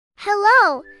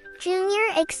Hello, junior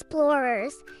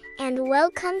explorers, and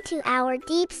welcome to our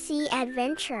deep sea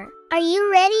adventure. Are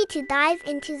you ready to dive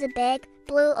into the big,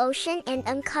 blue ocean and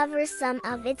uncover some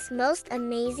of its most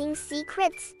amazing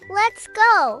secrets? Let's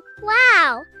go!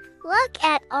 Wow! Look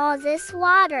at all this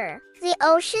water. The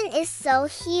ocean is so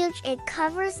huge it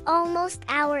covers almost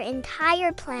our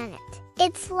entire planet.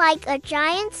 It's like a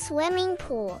giant swimming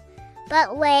pool,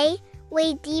 but way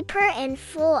deeper and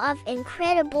full of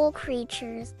incredible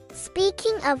creatures.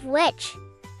 Speaking of which,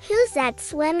 who's that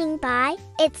swimming by?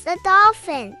 It's a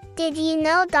dolphin. Did you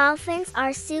know dolphins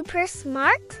are super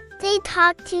smart? They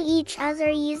talk to each other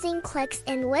using clicks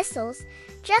and whistles,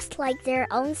 just like their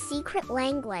own secret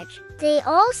language. They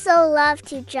also love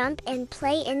to jump and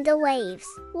play in the waves.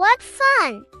 What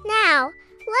fun! Now,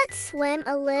 let's swim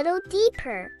a little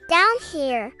deeper. Down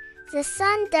here, the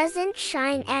sun doesn't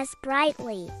shine as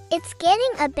brightly. It's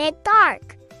getting a bit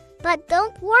dark. But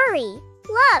don't worry.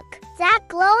 Look, that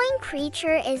glowing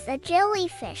creature is a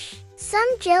jellyfish.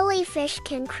 Some jellyfish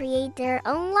can create their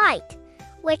own light,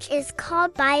 which is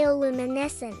called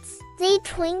bioluminescence. They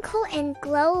twinkle and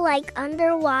glow like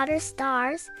underwater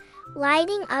stars,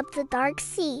 lighting up the dark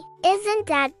sea. Isn't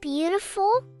that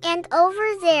beautiful? And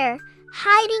over there,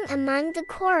 hiding among the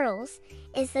corals,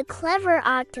 is a clever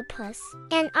octopus.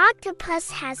 An octopus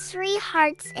has 3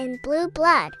 hearts and blue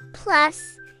blood.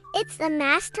 Plus, it's a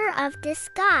master of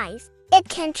disguise. It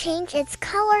can change its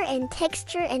color and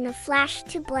texture in a flash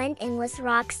to blend in with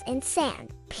rocks and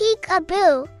sand.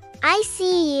 Peek-a-boo, I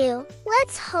see you.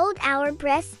 Let's hold our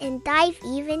breaths and dive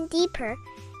even deeper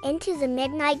into the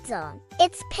midnight zone.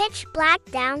 It's pitch black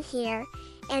down here,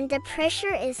 and the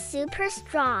pressure is super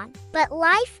strong. But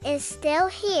life is still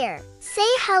here. Say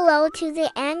hello to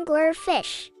the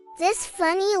anglerfish. This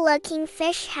funny-looking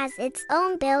fish has its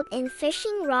own built-in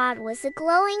fishing rod with a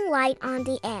glowing light on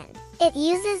the end. It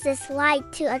uses this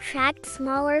light to attract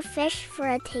smaller fish for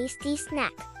a tasty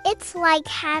snack. It's like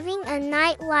having a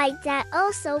night light that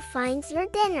also finds your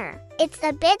dinner. It's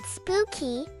a bit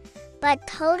spooky, but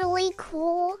totally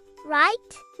cool, right?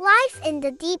 Life in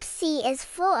the deep sea is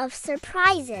full of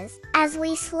surprises. As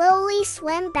we slowly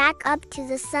swim back up to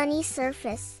the sunny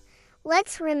surface,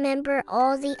 let's remember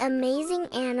all the amazing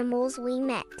animals we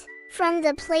met. From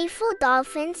the playful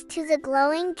dolphins to the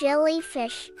glowing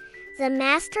jellyfish, the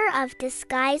master of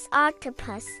disguise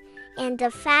octopus, and the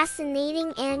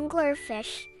fascinating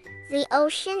anglerfish, the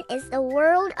ocean is a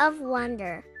world of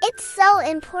wonder. It's so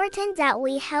important that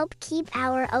we help keep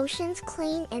our oceans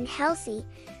clean and healthy,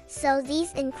 so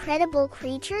these incredible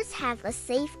creatures have a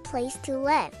safe place to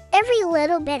live. Every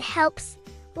little bit helps,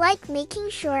 like making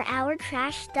sure our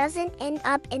trash doesn't end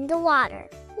up in the water.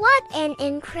 What an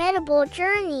incredible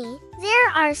journey! There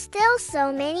are still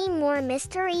so many more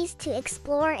mysteries to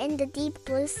explore in the deep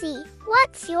blue sea.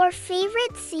 What's your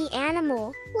favorite sea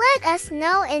animal? Let us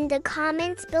know in the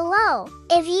comments below.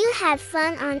 If you had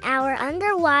fun on our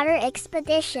underwater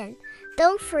expedition,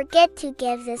 don't forget to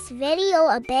give this video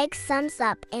a big thumbs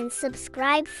up and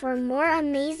subscribe for more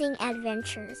amazing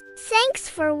adventures. Thanks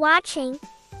for watching,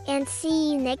 and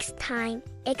see you next time,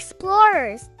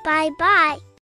 explorers. Bye-bye.